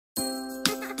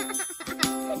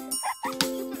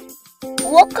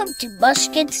Welcome to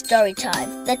Munchkin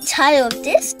Storytime. The title of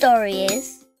this story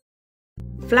is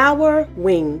Flower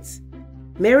Wings.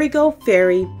 Marigold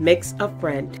Fairy makes a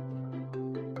friend.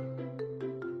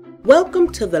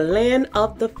 Welcome to the land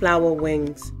of the flower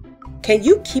wings. Can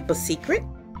you keep a secret?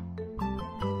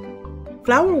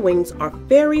 Flower wings are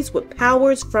fairies with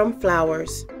powers from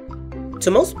flowers.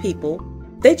 To most people,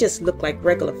 they just look like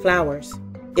regular flowers.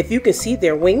 If you can see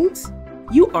their wings,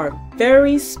 you are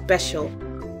very special.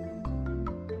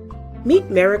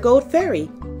 Meet Marigold Fairy.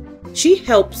 She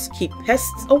helps keep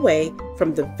pests away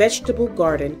from the vegetable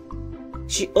garden.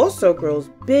 She also grows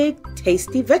big,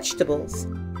 tasty vegetables.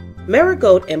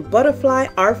 Marigold and Butterfly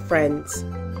are friends.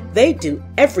 They do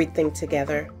everything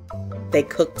together. They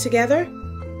cook together.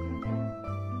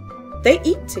 They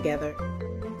eat together.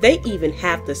 They even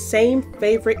have the same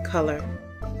favorite color.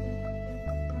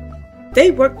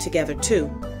 They work together too.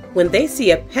 When they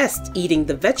see a pest eating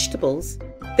the vegetables,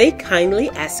 they kindly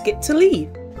ask it to leave.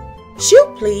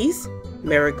 "Shoo, please,"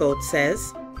 Marigold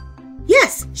says.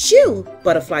 "Yes, shoo,"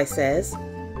 Butterfly says.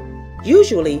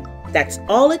 Usually, that's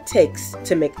all it takes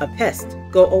to make a pest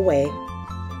go away.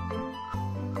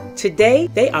 Today,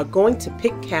 they are going to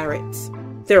pick carrots.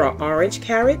 There are orange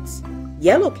carrots,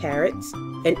 yellow carrots,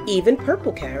 and even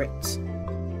purple carrots.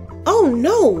 "Oh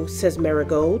no," says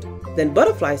Marigold. Then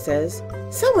Butterfly says,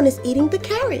 "Someone is eating the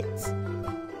carrots."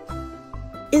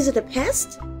 "Is it a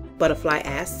pest?" Butterfly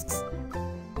asks.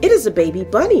 "It is a baby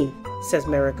bunny," says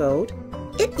Marigold.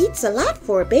 "It eats a lot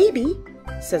for a baby,"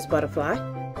 says Butterfly.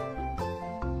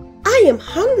 "I am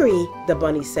hungry," the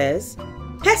bunny says.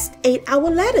 "Pest ate our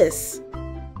lettuce."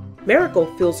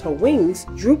 Marigold feels her wings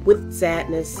droop with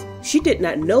sadness. She did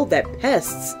not know that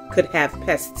pests could have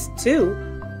pests too.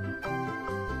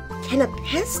 "Can a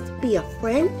pest be a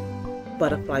friend?"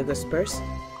 Butterfly whispers.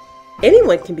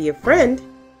 "Anyone can be a friend,"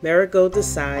 Marigold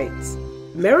decides.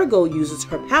 Marigold uses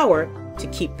her power to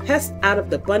keep pests out of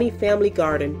the bunny family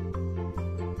garden.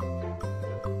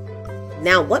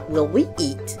 "Now what will we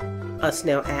eat?" a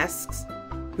snail asks.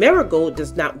 Marigold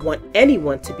does not want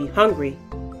anyone to be hungry,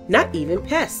 not even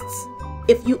pests.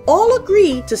 "If you all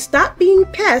agree to stop being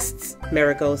pests,"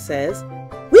 Marigold says,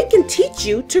 "we can teach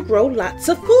you to grow lots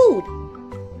of food."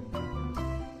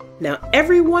 Now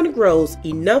everyone grows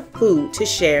enough food to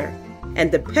share,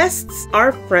 and the pests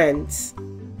are friends.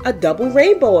 A double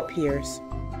rainbow appears.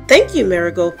 "Thank you,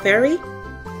 Marigold Fairy."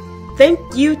 "Thank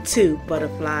you too,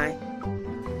 Butterfly."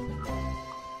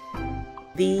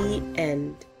 The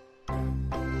end.